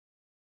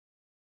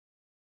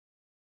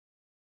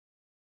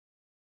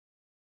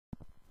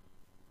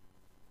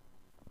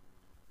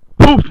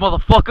Move,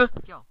 motherfucker!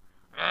 Yo.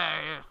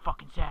 Hey,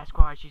 fucking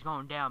Sasquatch, she's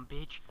going down,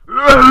 bitch.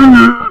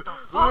 What the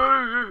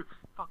fuck?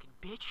 Fucking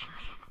bitch.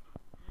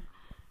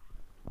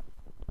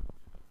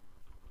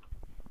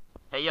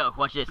 Hey, yo,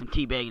 watch this. I'm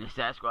teabagging a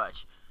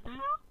Sasquatch.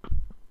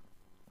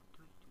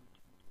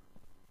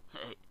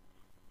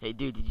 Hey,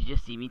 dude, did you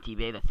just see me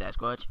teabag that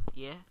Sasquatch?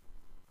 Yeah.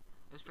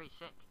 It was pretty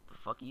sick. The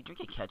fuck, are you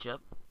drinking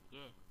ketchup? Yeah.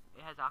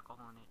 It has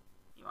alcohol in it.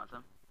 You want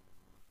some?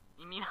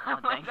 You mean I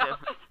don't think so.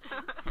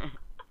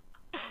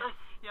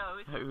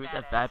 Yo, Who's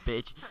that fat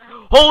bitch?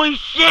 Holy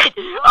shit!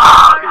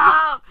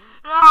 Oh,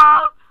 no!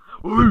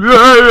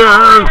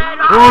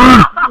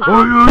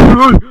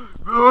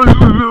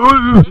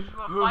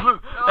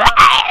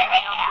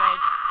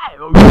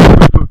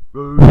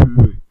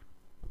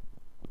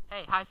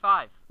 Hey, high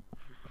five.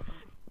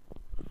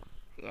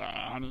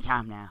 Yeah,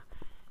 anytime now.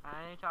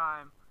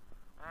 Anytime.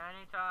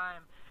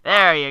 Anytime.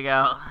 There you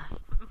go.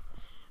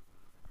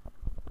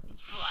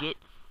 Shit.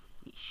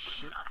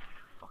 Shit.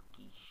 Fuck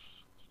you. You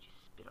just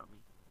spit on me.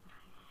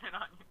 Spit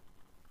on you.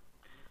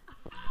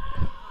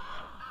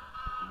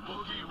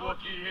 Wookie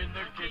wookie in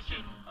the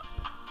kitchen.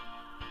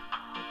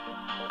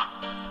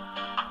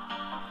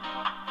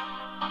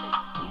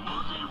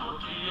 Wookie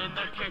wookie in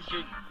the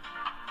kitchen.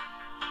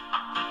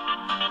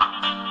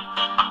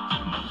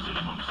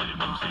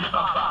 Moosey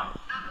baba.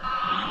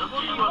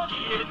 Wookie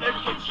wookie in the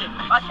kitchen.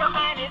 Watch your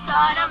man is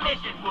on a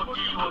mission.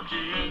 Wookie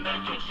wookie in the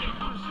kitchen.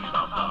 Moosey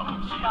baba.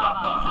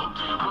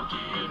 Wookie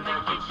wookie in the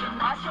kitchen.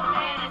 Watch your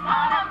man is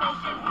on a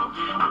mission.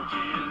 Wookie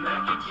wookie in the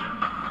kitchen.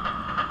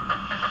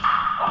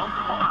 I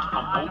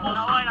don't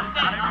know what I'm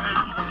saying.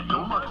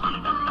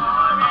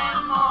 More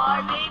and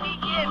more, baby,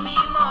 give me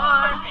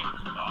more.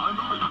 I'm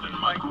leaving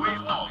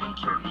microwave oven.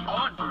 Turn me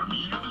on for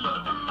me to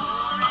love.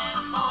 More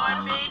and more,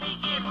 baby,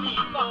 give me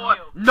more.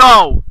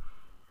 No!